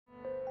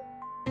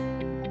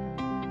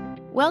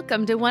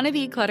Welcome to Wanna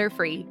Be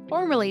Clutter-Free,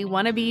 formerly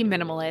Wanna Be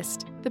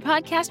Minimalist, the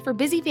podcast for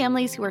busy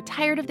families who are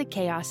tired of the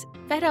chaos,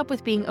 fed up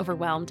with being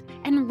overwhelmed,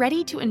 and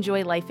ready to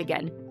enjoy life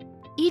again.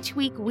 Each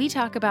week, we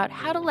talk about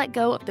how to let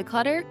go of the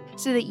clutter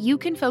so that you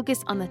can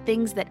focus on the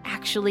things that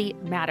actually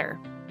matter.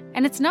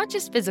 And it's not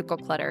just physical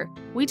clutter.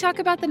 We talk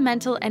about the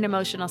mental and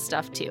emotional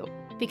stuff too,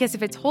 because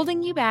if it's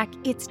holding you back,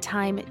 it's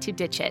time to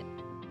ditch it.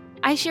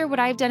 I share what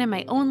I've done in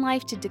my own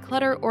life to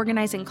declutter,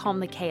 organize, and calm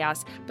the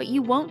chaos, but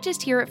you won't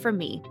just hear it from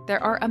me.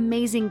 There are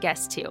amazing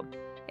guests too.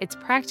 It's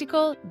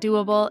practical,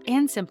 doable,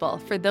 and simple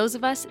for those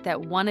of us that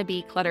want to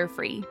be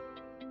clutter-free.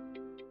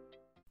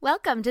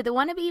 Welcome to the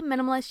Wanna Be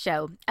Minimalist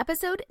Show,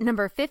 episode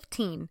number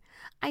 15.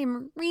 I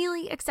am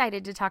really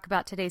excited to talk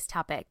about today's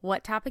topic.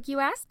 What topic, you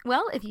ask?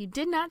 Well, if you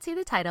did not see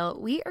the title,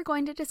 we are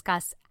going to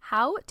discuss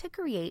how to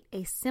create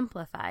a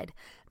simplified,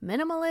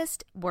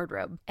 minimalist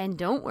wardrobe. And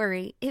don't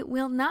worry, it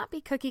will not be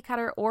cookie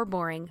cutter or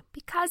boring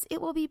because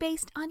it will be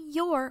based on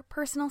your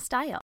personal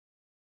style.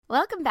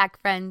 Welcome back,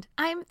 friend.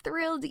 I'm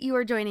thrilled you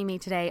are joining me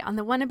today on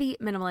the Wanna Be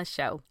Minimalist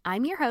Show.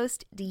 I'm your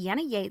host,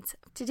 Deanna Yates.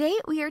 Today,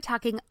 we are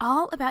talking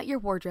all about your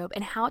wardrobe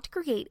and how to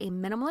create a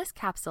minimalist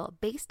capsule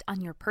based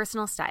on your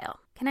personal style.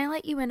 Can I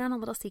let you in on a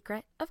little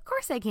secret? Of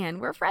course I can.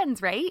 We're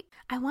friends, right?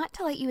 I want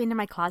to let you into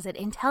my closet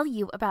and tell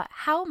you about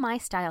how my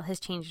style has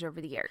changed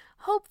over the years.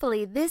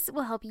 Hopefully, this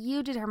will help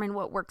you determine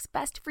what works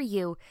best for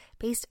you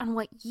based on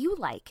what you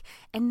like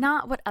and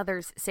not what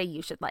others say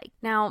you should like.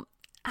 Now,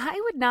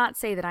 I would not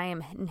say that I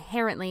am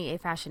inherently a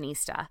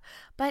fashionista,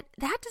 but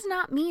that does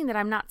not mean that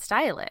I'm not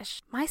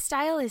stylish. My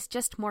style is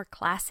just more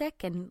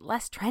classic and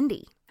less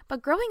trendy.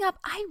 But growing up,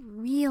 I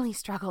really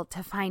struggled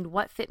to find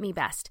what fit me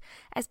best,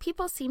 as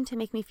people seemed to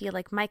make me feel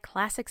like my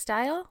classic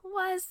style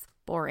was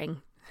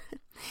boring.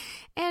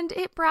 And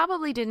it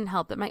probably didn't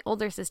help that my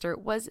older sister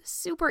was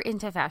super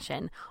into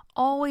fashion,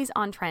 always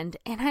on trend,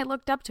 and I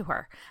looked up to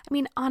her. I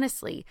mean,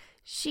 honestly,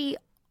 she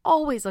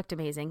always looked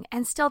amazing,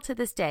 and still to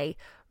this day,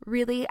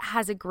 really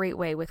has a great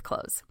way with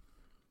clothes.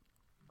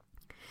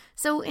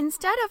 So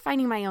instead of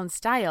finding my own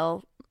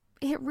style,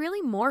 it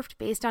really morphed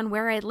based on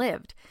where I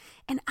lived.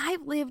 And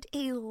I've lived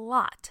a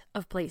lot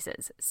of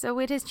places, so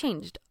it has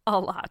changed a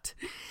lot.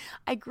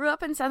 I grew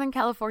up in Southern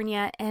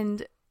California,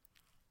 and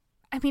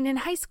in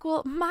high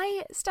school,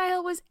 my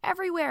style was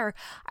everywhere.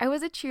 I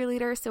was a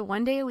cheerleader, so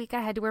one day a week I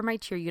had to wear my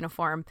cheer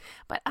uniform.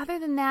 But other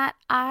than that,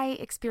 I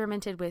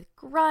experimented with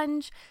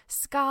grunge,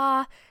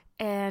 ska,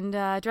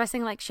 and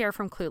dressing like Cher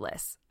from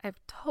Clueless. I've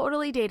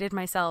totally dated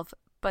myself,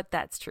 but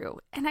that's true.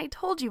 And I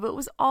told you, it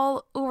was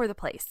all over the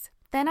place.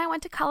 Then I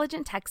went to college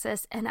in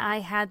Texas, and I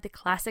had the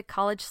classic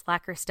college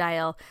slacker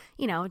style,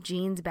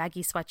 jeans,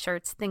 baggy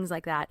sweatshirts, things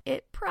like that.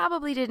 It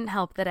probably didn't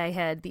help that I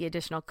had the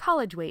additional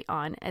college weight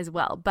on as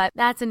well, but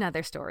that's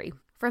another story.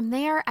 From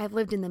there, I've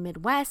lived in the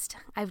Midwest.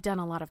 I've done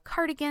a lot of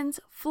cardigans,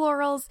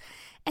 florals,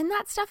 and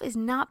that stuff is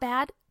not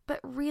bad, but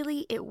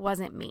really it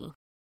wasn't me.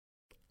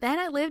 Then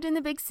I lived in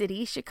the big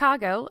city,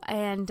 Chicago,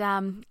 and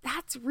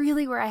that's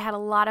really where I had a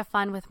lot of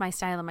fun with my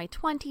style in my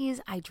 20s.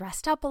 I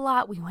dressed up a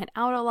lot. We went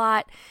out a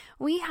lot.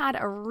 We had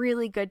a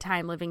really good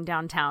time living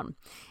downtown,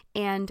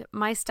 and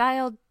my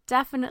style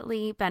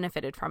definitely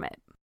benefited from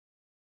it.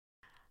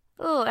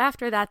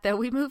 After that, though,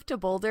 we moved to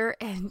Boulder,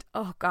 and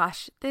oh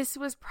gosh, this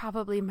was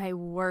probably my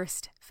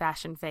worst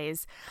fashion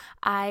phase.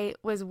 I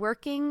was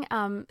working,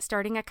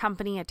 starting a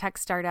company, a tech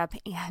startup,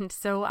 and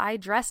so I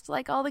dressed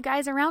like all the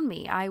guys around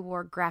me. I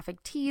wore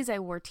graphic tees, I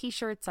wore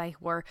t-shirts, I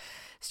wore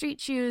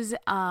street shoes,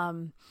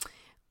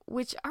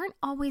 which aren't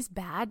always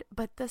bad,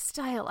 but the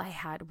style I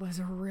had was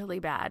really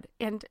bad.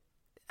 And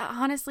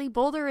honestly,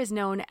 Boulder is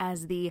known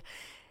as the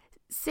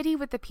city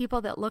with the people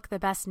that look the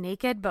best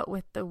naked, but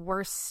with the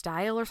worst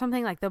style or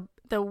something, like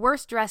the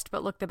worst dressed,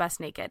 but look the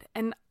best naked.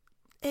 And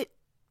it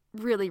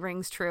really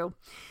rings true.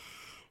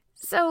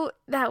 So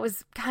that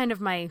was kind of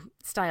my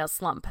style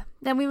slump.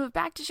 Then we moved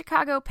back to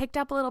Chicago, picked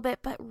up a little bit,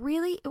 but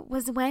really it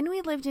was when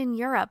we lived in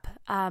Europe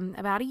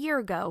about a year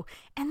ago.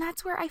 And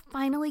that's where I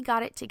finally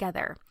got it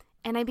together.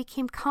 And I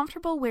became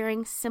comfortable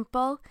wearing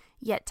simple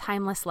yet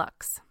timeless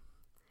looks.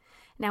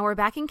 Now we're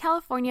back in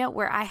California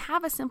where I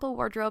have a simple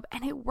wardrobe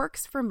and it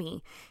works for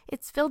me.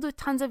 It's filled with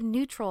tons of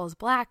neutrals,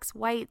 blacks,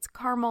 whites,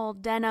 caramel,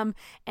 denim,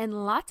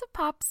 and lots of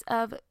pops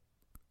of,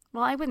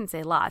 well, I wouldn't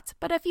say lots,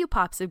 but a few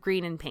pops of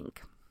green and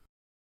pink.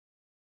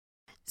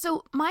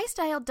 So my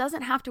style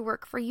doesn't have to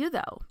work for you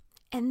though,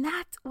 and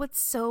that's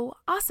what's so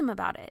awesome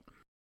about it.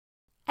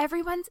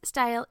 Everyone's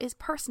style is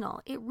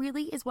personal. It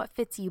really is what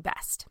fits you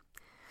best.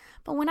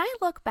 But when I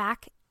look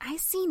back, I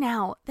see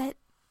now that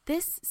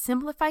this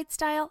simplified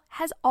style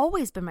has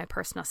always been my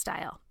personal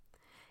style.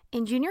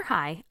 In junior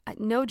high,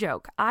 no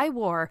joke, I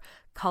wore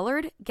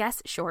colored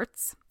Guess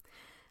shorts,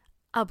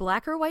 a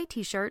black or white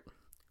t-shirt,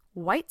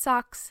 white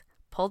socks,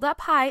 pulled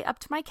up high up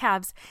to my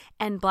calves,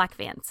 and black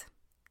Vans.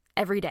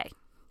 Every day.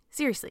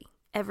 Seriously,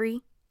 every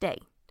day.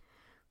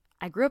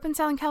 I grew up in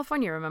Southern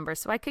California, remember,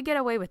 so I could get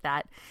away with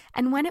that.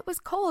 And when it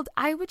was cold,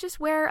 I would just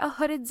wear a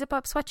hooded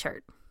zip-up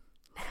sweatshirt.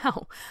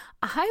 Now,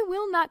 I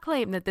will not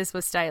claim that this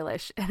was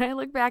stylish, and I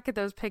look back at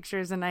those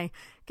pictures and I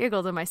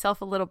giggle to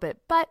myself a little bit,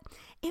 but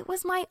it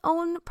was my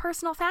own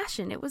personal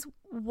fashion. It was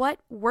what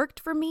worked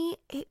for me.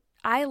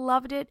 I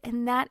loved it,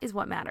 and that is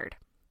what mattered.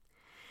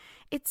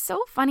 It's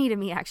so funny to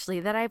me, actually,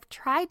 that I've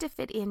tried to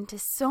fit into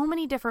so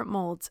many different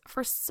molds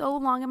for so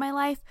long in my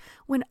life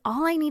when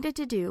all I needed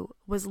to do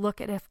was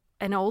look at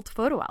an old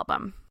photo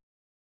album.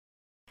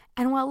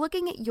 And while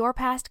looking at your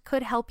past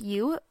could help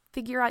you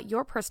figure out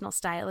your personal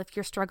style if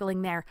you're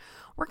struggling there,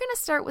 we're going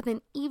to start with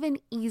an even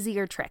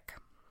easier trick.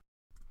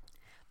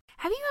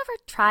 Have you ever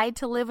tried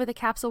to live with a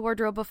capsule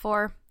wardrobe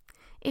before?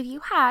 If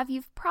you have,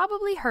 you've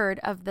probably heard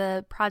of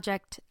the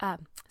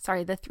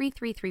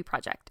 333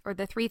 project or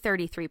the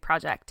 333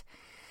 project.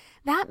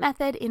 That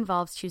method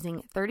involves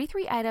choosing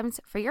 33 items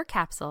for your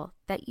capsule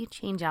that you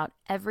change out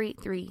every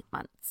 3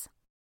 months.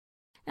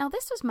 Now,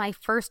 this was my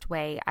first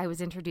way I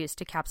was introduced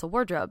to capsule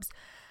wardrobes,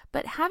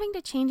 but having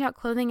to change out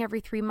clothing every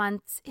 3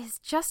 months is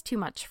just too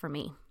much for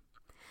me.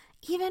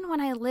 Even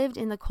when I lived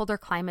in the colder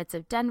climates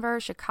of Denver,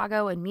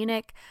 Chicago, and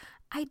Munich,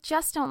 I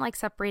just don't like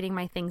separating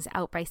my things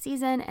out by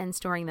season and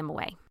storing them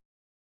away.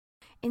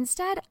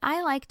 Instead,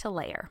 I like to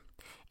layer,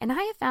 and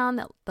I have found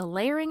that the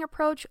layering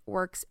approach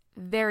works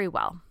very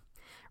well,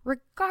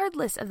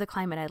 regardless of the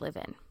climate I live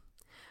in.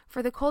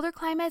 For the colder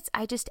climates,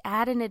 I just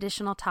add an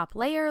additional top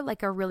layer,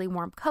 like a really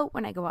warm coat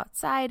when I go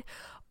outside,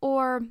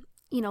 or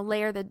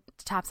layer the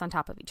tops on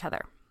top of each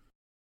other.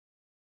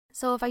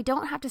 So if I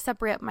don't have to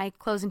separate my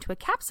clothes into a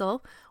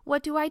capsule,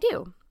 what do I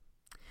do?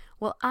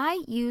 Well,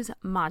 I use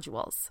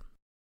modules.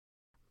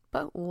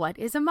 But what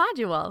is a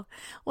module?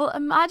 Well, a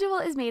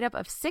module is made up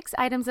of 6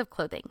 items of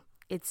clothing.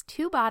 It's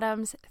 2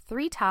 bottoms,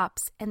 3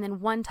 tops, and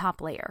then 1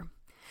 top layer.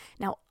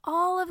 Now,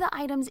 all of the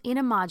items in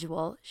a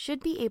module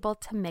should be able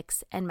to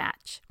mix and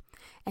match.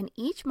 And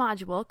each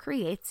module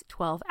creates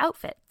 12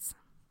 outfits.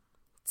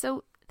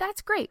 So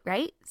that's great,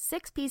 right?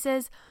 6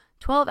 pieces,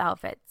 12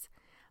 outfits.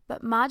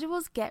 But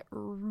modules get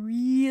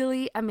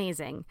really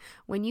amazing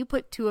when you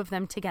put 2 of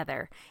them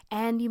together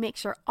and you make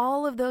sure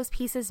all of those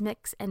pieces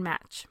mix and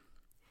match.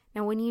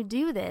 Now, when you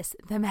do this,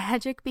 the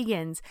magic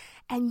begins,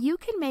 and you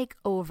can make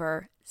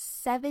over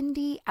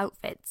 70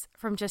 outfits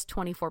from just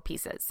 24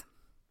 pieces.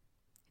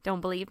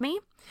 Don't believe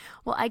me?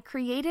 Well, I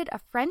created a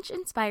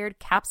French-inspired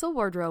capsule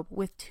wardrobe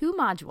with 2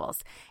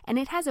 modules, and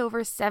it has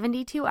over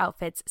 72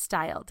 outfits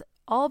styled,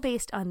 all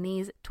based on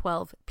these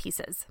 12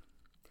 pieces.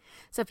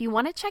 So if you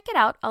want to check it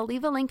out, I'll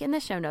leave a link in the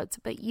show notes,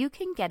 but you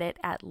can get it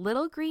at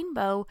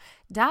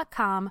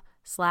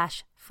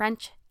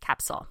littlegreenbow.com/French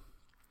capsule.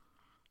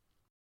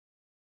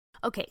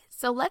 Okay,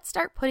 so let's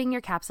start putting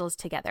your capsules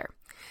together.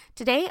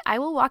 Today, I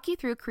will walk you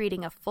through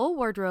creating a full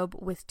wardrobe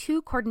with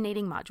 2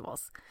 coordinating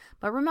modules.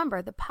 But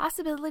remember, the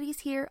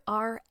possibilities here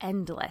are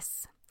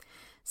endless.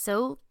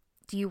 So,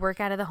 do you work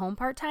out of the home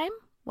part-time?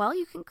 Well,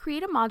 you can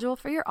create a module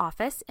for your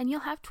office and you'll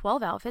have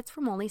 12 outfits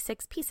from only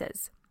 6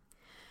 pieces.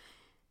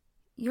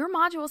 Your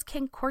modules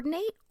can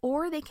coordinate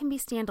or they can be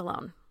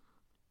standalone.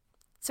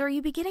 So are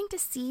you beginning to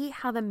see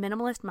how the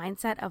minimalist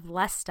mindset of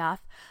less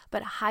stuff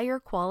but higher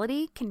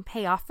quality can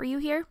pay off for you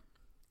here?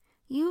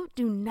 You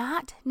do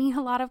not need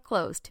a lot of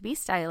clothes to be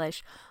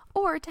stylish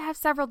or to have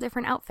several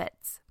different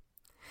outfits.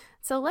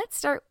 So let's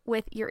start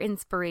with your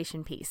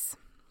inspiration piece,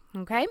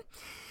 okay?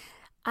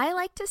 I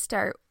like to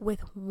start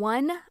with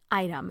one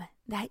item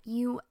that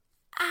you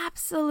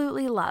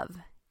absolutely love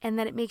and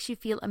that it makes you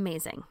feel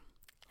amazing.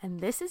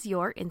 And this is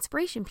your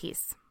inspiration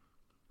piece.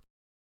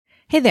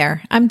 Hey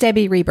there, I'm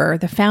Debbie Reber,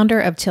 the founder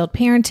of Tilt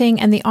Parenting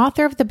and the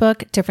author of the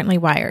book Differently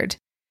Wired.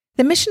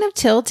 The mission of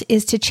Tilt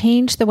is to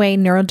change the way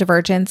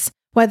neurodivergence,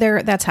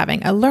 whether that's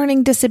having a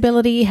learning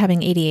disability,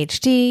 having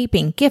ADHD,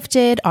 being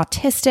gifted,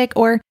 autistic,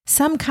 or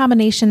some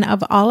combination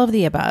of all of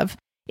the above,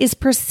 is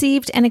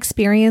perceived and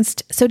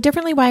experienced so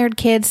differently wired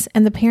kids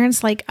and the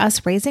parents like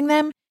us raising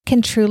them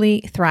can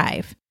truly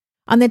thrive.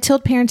 On the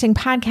Tilt Parenting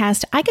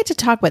podcast, I get to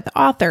talk with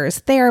authors,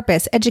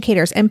 therapists,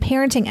 educators, and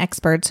parenting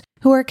experts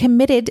who are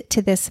committed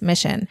to this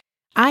mission.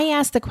 I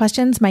ask the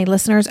questions my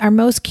listeners are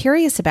most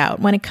curious about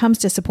when it comes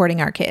to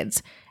supporting our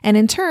kids. And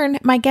in turn,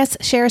 my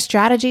guests share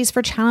strategies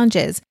for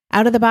challenges,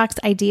 out-of-the-box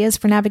ideas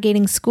for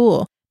navigating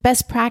school,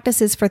 best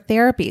practices for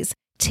therapies,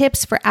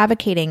 tips for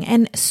advocating,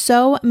 and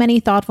so many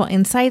thoughtful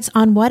insights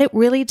on what it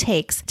really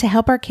takes to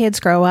help our kids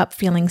grow up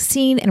feeling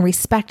seen and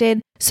respected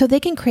so they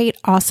can create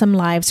awesome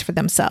lives for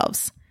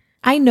themselves.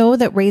 I know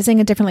that raising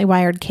a differently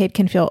wired kid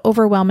can feel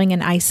overwhelming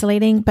and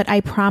isolating, but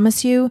I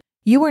promise you,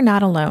 you are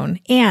not alone,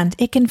 and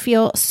it can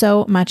feel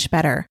so much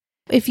better.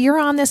 If you're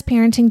on this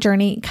parenting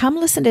journey, come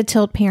listen to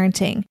Tilt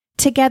Parenting.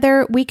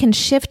 Together, we can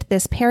shift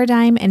this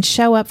paradigm and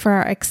show up for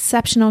our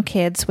exceptional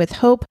kids with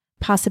hope,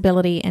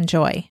 possibility, and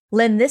joy.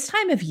 Lynn, this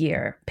time of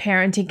year,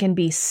 parenting can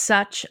be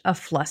such a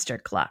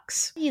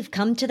flusterclux. You've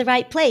come to the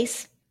right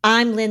place.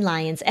 I'm Lynn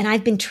Lyons, and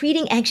I've been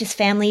treating anxious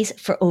families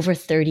for over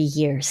 30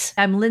 years.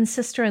 I'm Lynn's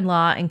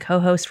sister-in-law and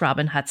co-host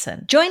Robin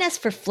Hudson. Join us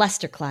for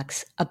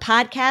Flusterclux, a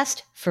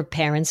podcast for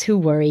parents who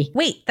worry.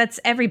 Wait, that's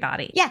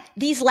everybody. Yeah,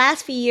 these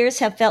last few years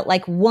have felt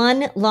like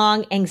one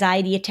long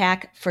anxiety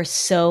attack for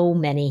so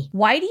many.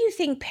 Why do you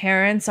think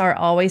parents are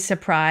always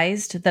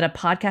surprised that a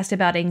podcast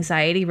about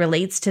anxiety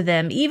relates to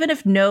them, even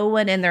if no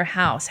one in their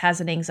house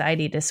has an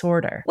anxiety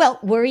disorder? Well,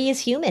 worry is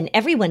human.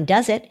 Everyone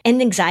does it,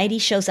 and anxiety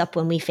shows up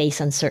when we face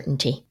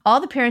uncertainty.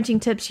 All the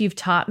parenting tips you've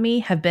taught me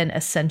have been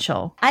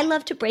essential. I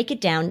love to break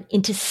it down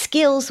into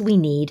skills we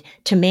need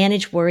to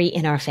manage worry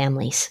in our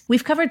families.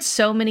 We've covered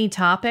so many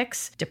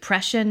topics: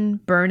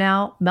 depression,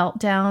 burnout,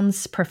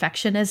 meltdowns,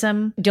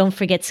 perfectionism. Don't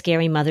forget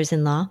scary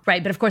mothers-in-law.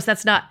 Right, but of course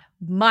that's not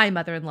my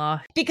mother-in-law.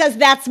 Because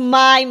that's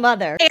my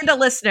mother. And a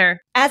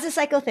listener. As a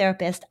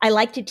psychotherapist, I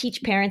like to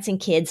teach parents and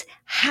kids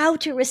how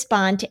to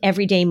respond to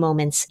everyday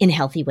moments in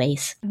healthy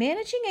ways.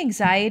 Managing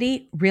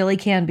anxiety really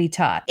can be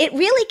taught. It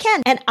really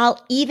can, and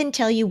I'll even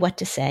tell you what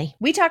to say.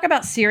 We talk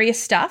about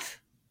serious stuff,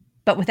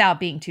 but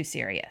without being too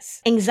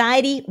serious.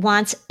 Anxiety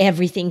wants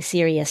everything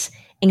serious.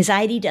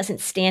 Anxiety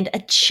doesn't stand a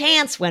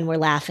chance when we're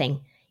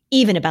laughing,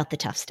 even about the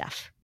tough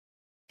stuff.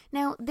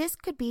 Now, this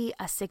could be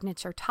a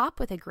signature top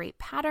with a great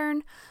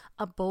pattern,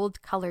 a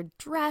bold colored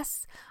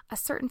dress, a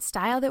certain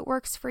style that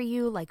works for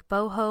you like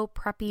boho,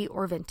 preppy,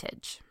 or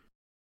vintage.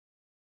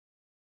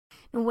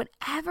 And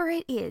whatever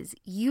it is,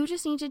 you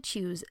just need to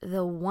choose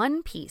the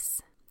one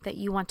piece that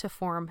you want to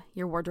form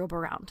your wardrobe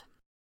around.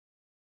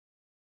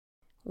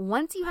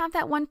 Once you have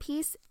that one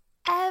piece,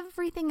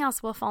 everything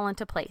else will fall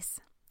into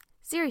place.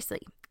 Seriously,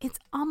 it's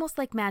almost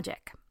like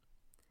magic.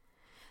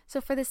 So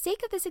for the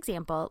sake of this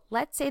example,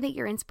 let's say that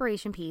your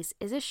inspiration piece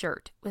is a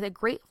shirt with a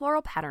great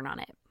floral pattern on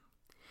it.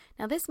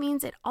 Now this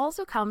means it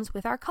also comes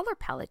with our color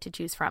palette to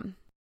choose from.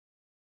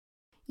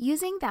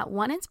 Using that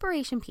one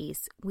inspiration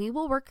piece, we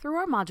will work through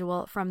our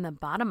module from the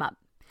bottom up.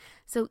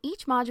 So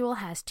each module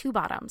has 2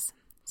 bottoms.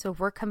 So if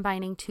we're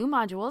combining 2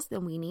 modules,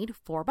 then we need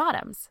 4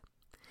 bottoms.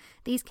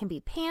 These can be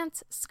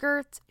pants,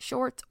 skirts,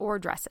 shorts, or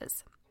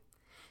dresses.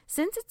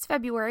 Since it's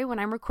February when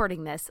I'm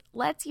recording this,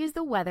 let's use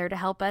the weather to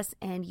help us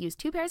and use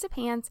 2 pairs of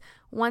pants,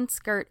 1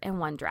 skirt, and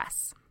 1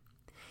 dress.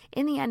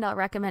 In the end, I'll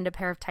recommend a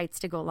pair of tights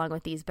to go along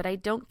with these, but I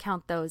don't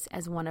count those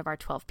as one of our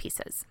 12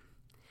 pieces.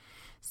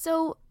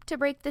 So to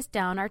break this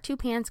down, our 2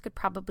 pants could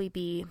probably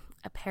be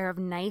a pair of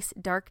nice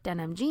dark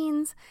denim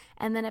jeans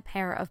and then a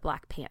pair of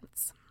black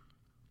pants.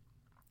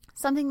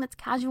 Something that's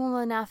casual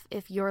enough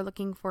if you're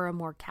looking for a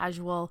more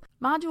casual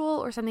module,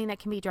 or something that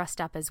can be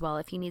dressed up as well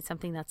if you need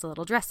something that's a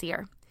little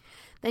dressier.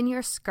 Then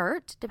your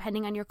skirt,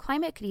 depending on your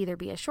climate, could either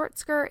be a short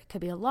skirt, it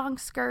could be a long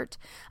skirt.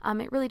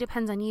 It really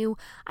depends on you.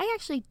 I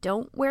actually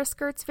don't wear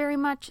skirts very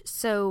much,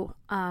 so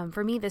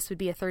for me this would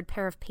be a 3rd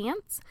pair of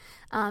pants,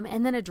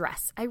 and then a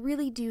dress. I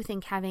really do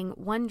think having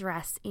one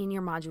dress in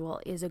your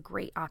module is a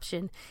great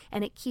option,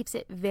 and it keeps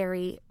it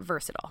very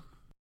versatile.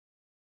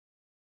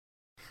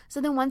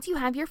 So then once you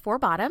have your 4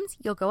 bottoms,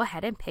 you'll go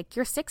ahead and pick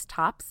your 6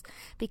 tops,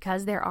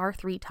 because there are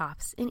 3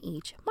 tops in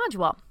each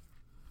module.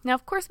 Now,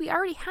 of course, we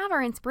already have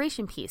our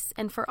inspiration piece,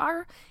 and for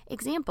our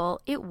example,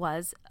 it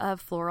was a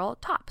floral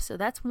top, so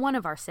that's one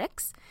of our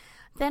 6.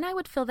 Then I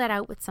would fill that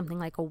out with something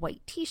like a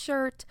white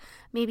t-shirt,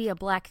 maybe a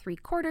black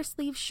 3/4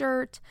 sleeve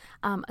shirt,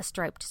 a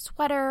striped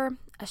sweater,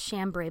 a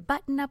chambray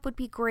button-up would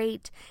be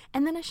great,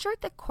 and then a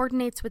shirt that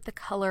coordinates with the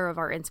color of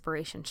our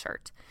inspiration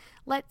shirt.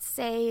 Let's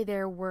say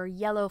there were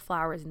yellow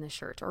flowers in the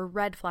shirt or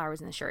red flowers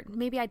in the shirt.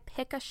 Maybe I'd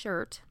pick a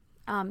shirt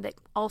that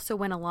also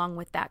went along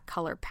with that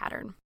color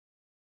pattern.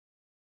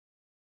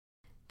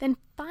 Then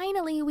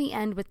finally, we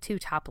end with 2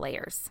 top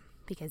layers,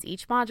 because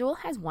each module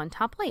has 1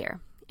 top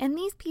layer. And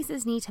these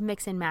pieces need to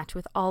mix and match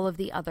with all of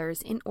the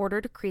others in order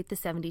to create the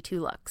 72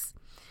 looks.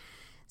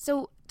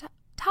 So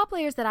top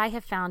layers that I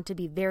have found to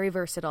be very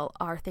versatile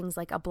are things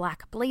like a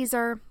black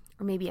blazer,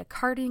 or maybe a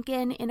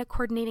cardigan in a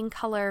coordinating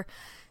color,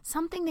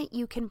 something that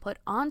you can put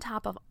on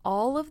top of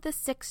all of the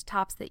 6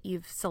 tops that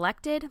you've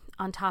selected,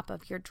 on top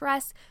of your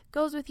dress,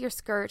 goes with your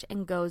skirt,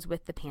 and goes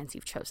with the pants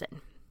you've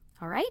chosen.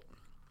 All right?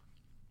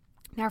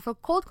 Now for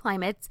cold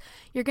climates,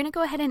 you're going to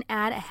go ahead and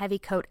add a heavy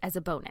coat as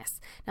a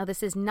bonus. Now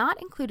this is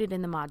not included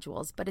in the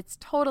modules, but it's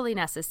totally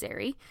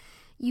necessary.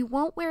 You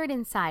won't wear it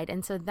inside,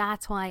 and so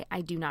that's why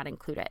I do not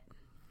include it.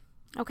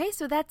 Okay,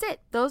 so that's it.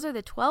 Those are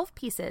the 12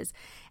 pieces,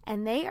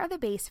 and they are the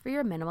base for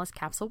your minimalist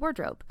capsule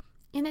wardrobe.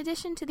 In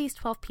addition to these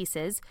 12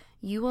 pieces,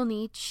 you will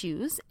need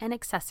shoes and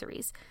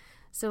accessories.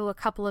 So a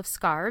couple of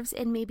scarves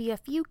and maybe a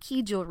few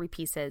key jewelry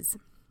pieces.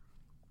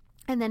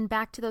 And then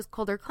back to those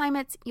colder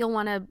climates, you'll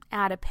want to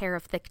add a pair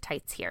of thick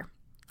tights here.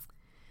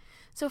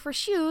 So for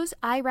shoes,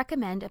 I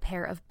recommend a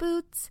pair of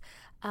boots,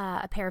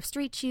 a pair of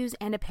street shoes,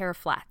 and a pair of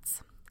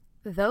flats.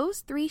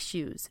 Those 3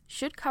 shoes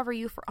should cover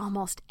you for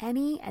almost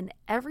any and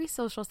every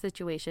social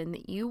situation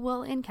that you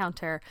will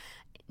encounter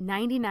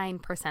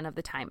 99% of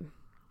the time.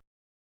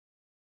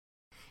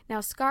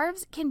 Now,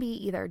 scarves can be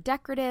either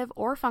decorative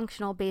or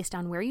functional based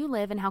on where you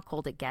live and how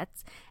cold it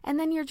gets, and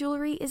then your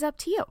jewelry is up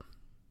to you.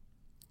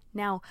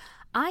 Now,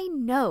 I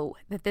know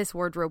that this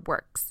wardrobe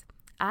works.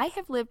 I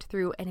have lived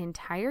through an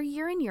entire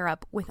year in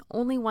Europe with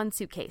only one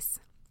suitcase.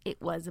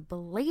 It was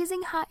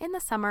blazing hot in the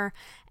summer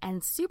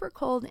and super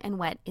cold and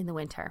wet in the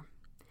winter.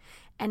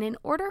 And in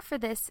order for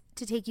this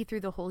to take you through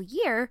the whole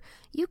year,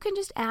 you can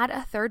just add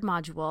a third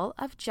module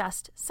of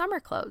just summer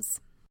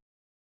clothes.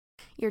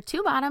 Your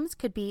 2 bottoms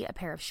could be a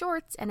pair of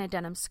shorts and a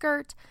denim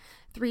skirt.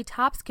 3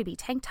 tops could be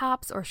tank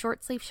tops or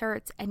short sleeve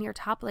shirts, and your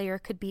top layer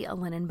could be a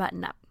linen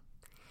button-up.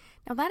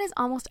 Now that is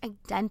almost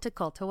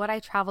identical to what I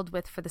traveled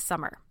with for the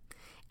summer.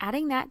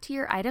 Adding that to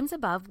your items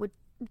above would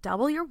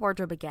double your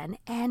wardrobe again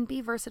and be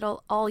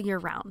versatile all year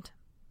round.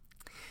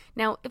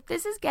 Now, if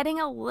this is getting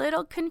a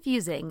little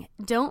confusing,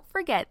 don't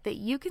forget that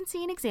you can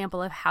see an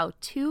example of how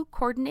 2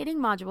 coordinating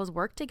modules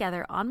work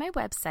together on my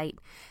website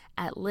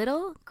at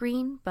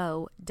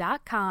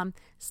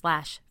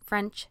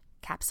littlegreenbow.com/French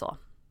capsule.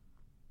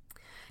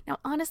 Now,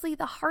 honestly,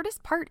 the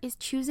hardest part is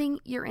choosing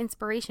your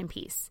inspiration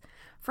piece.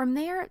 From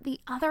there, the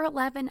other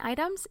 11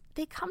 items,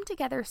 they come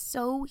together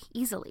so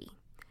easily.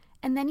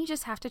 And then you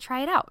just have to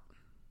try it out.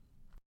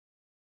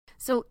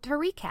 So to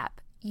recap,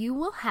 you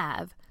will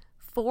have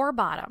 4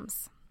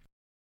 bottoms.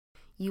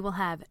 You will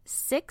have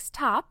 6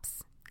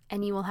 tops,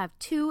 and you will have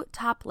 2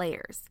 top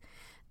layers.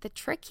 The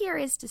trick here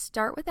is to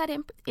start with that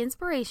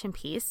inspiration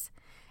piece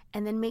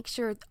and then make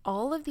sure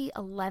all of the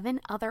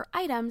 11 other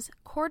items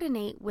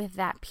coordinate with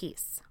that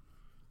piece.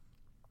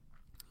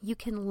 You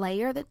can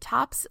layer the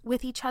tops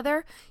with each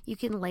other. You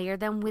can layer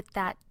them with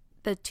the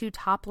 2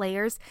 top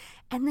layers,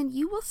 and then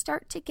you will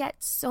start to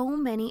get so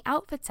many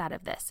outfits out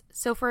of this.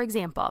 So for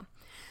example,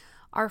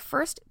 our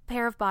first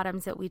pair of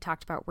bottoms that we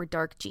talked about were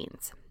dark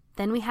jeans.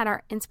 Then we had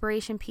our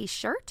inspiration piece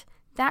shirt.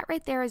 That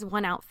right there is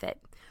one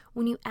outfit.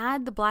 When you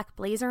add the black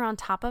blazer on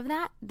top of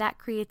that, that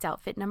creates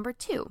outfit number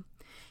 2.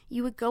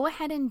 You would go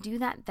ahead and do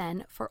that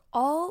then for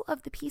all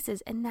of the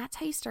pieces, and that's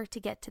how you start to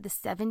get to the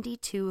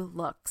 72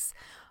 looks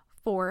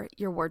for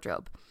your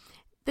wardrobe.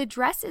 The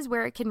dress is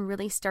where it can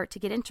really start to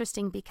get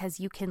interesting because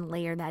you can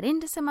layer that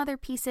into some other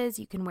pieces.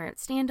 You can wear it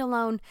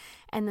standalone,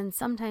 and then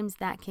sometimes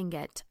that can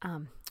get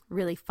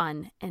really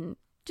fun and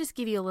just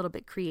give you a little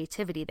bit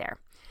creativity there.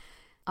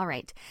 All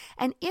right.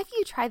 And if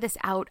you try this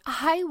out,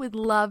 I would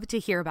love to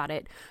hear about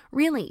it.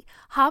 Really,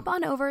 hop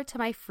on over to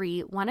my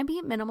free Wanna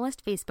Be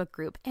Minimalist Facebook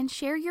group and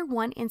share your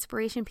one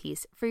inspiration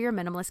piece for your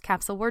minimalist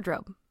capsule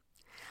wardrobe.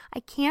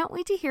 I can't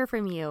wait to hear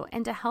from you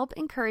and to help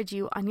encourage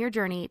you on your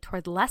journey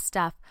toward less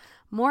stuff,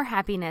 more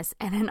happiness,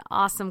 and an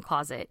awesome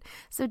closet.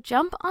 So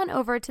jump on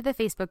over to the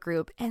Facebook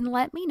group and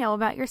let me know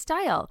about your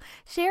style.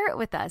 Share it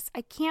with us.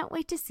 I can't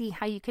wait to see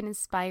how you can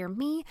inspire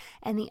me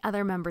and the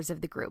other members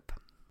of the group.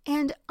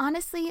 And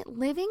honestly,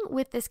 living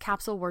with this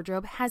capsule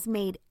wardrobe has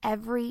made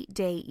every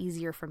day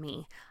easier for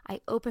me. I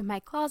open my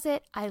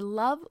closet. I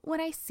love what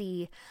I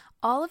see.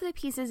 All of the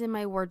pieces in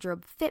my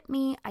wardrobe fit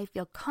me. I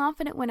feel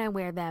confident when I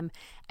wear them.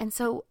 And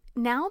so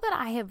now that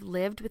I have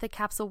lived with a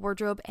capsule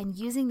wardrobe and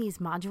using these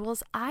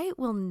modules, I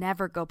will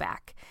never go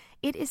back.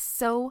 It is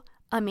so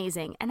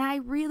amazing. And I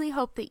really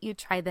hope that you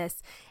try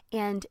this.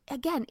 And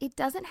again, it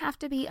doesn't have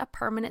to be a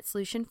permanent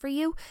solution for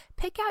you.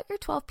 Pick out your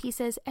 12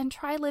 pieces and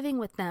try living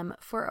with them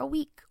for a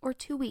week or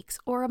 2 weeks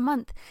or a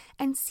month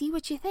and see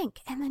what you think.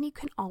 And then you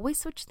can always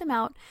switch them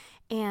out.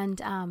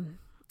 And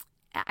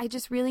I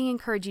just really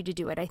encourage you to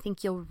do it. I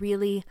think you'll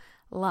really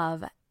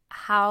love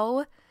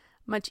how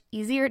much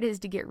easier it is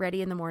to get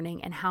ready in the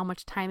morning and how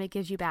much time it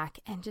gives you back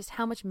and just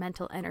how much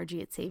mental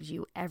energy it saves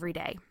you every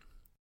day.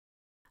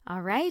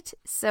 All right,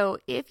 so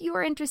if you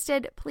are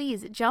interested,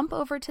 please jump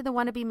over to the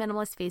Wanna Be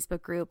Minimalist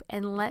Facebook group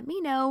and let me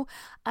know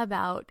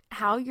about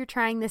how you're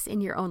trying this in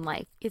your own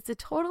life. It's a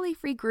totally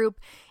free group,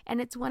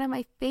 and it's one of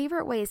my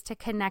favorite ways to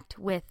connect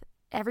with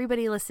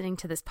everybody listening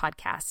to this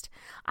podcast.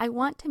 I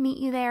want to meet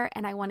you there,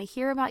 and I want to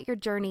hear about your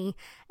journey,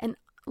 and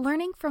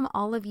learning from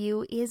all of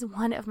you is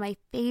one of my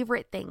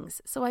favorite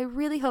things, so I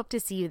really hope to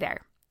see you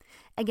there.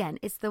 Again,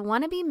 it's the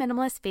Wanna Be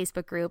Minimalist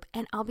Facebook group,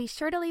 and I'll be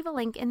sure to leave a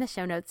link in the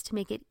show notes to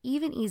make it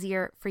even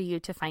easier for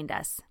you to find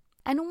us.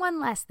 And one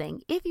last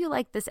thing, if you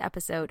like this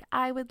episode,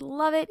 I would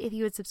love it if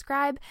you would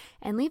subscribe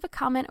and leave a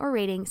comment or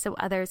rating so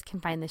others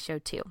can find the show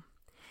too.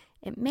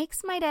 It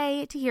makes my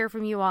day to hear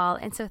from you all,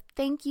 and so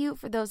thank you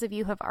for those of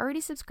you who have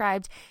already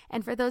subscribed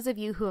and for those of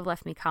you who have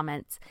left me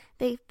comments.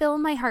 They fill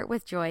my heart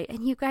with joy,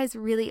 and you guys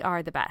really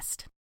are the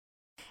best.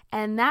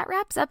 And that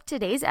wraps up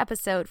today's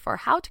episode for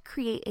how to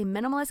create a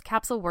minimalist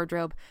capsule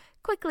wardrobe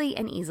quickly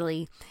and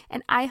easily.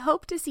 And I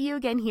hope to see you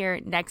again here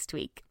next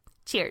week.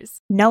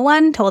 Cheers. No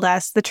one told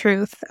us the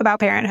truth about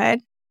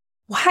parenthood.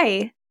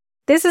 Why?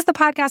 This is the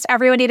podcast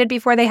everyone needed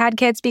before they had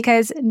kids,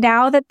 because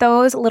now that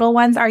those little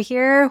ones are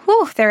here,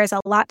 there is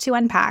a lot to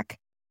unpack.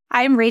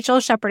 I'm Rachel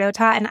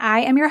Shepardota, and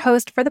I am your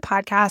host for the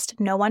podcast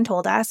No One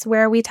Told Us,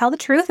 where we tell the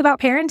truth about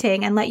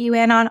parenting and let you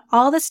in on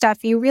all the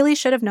stuff you really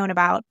should have known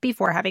about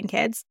before having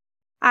kids.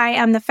 I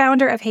am the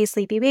founder of Hey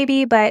Sleepy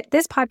Baby, but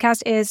this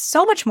podcast is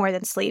so much more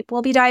than sleep.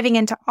 We'll be diving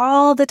into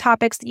all the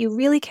topics that you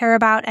really care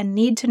about and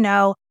need to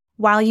know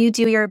while you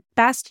do your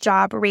best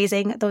job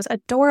raising those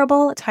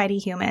adorable, tiny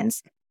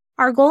humans.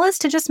 Our goal is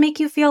to just make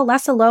you feel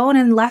less alone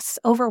and less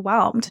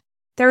overwhelmed.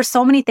 There are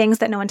so many things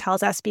that no one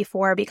tells us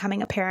before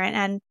becoming a parent,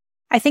 and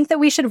I think that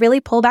we should really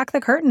pull back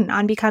the curtain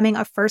on becoming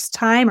a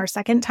first-time or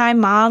second-time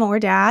mom or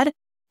dad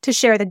to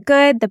share the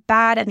good, the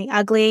bad, and the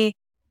ugly.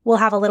 We'll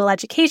have a little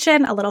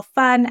education, a little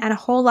fun, and a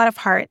whole lot of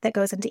heart that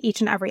goes into each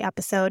and every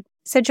episode.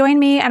 So join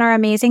me and our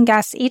amazing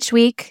guests each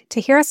week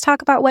to hear us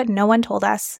talk about what no one told us.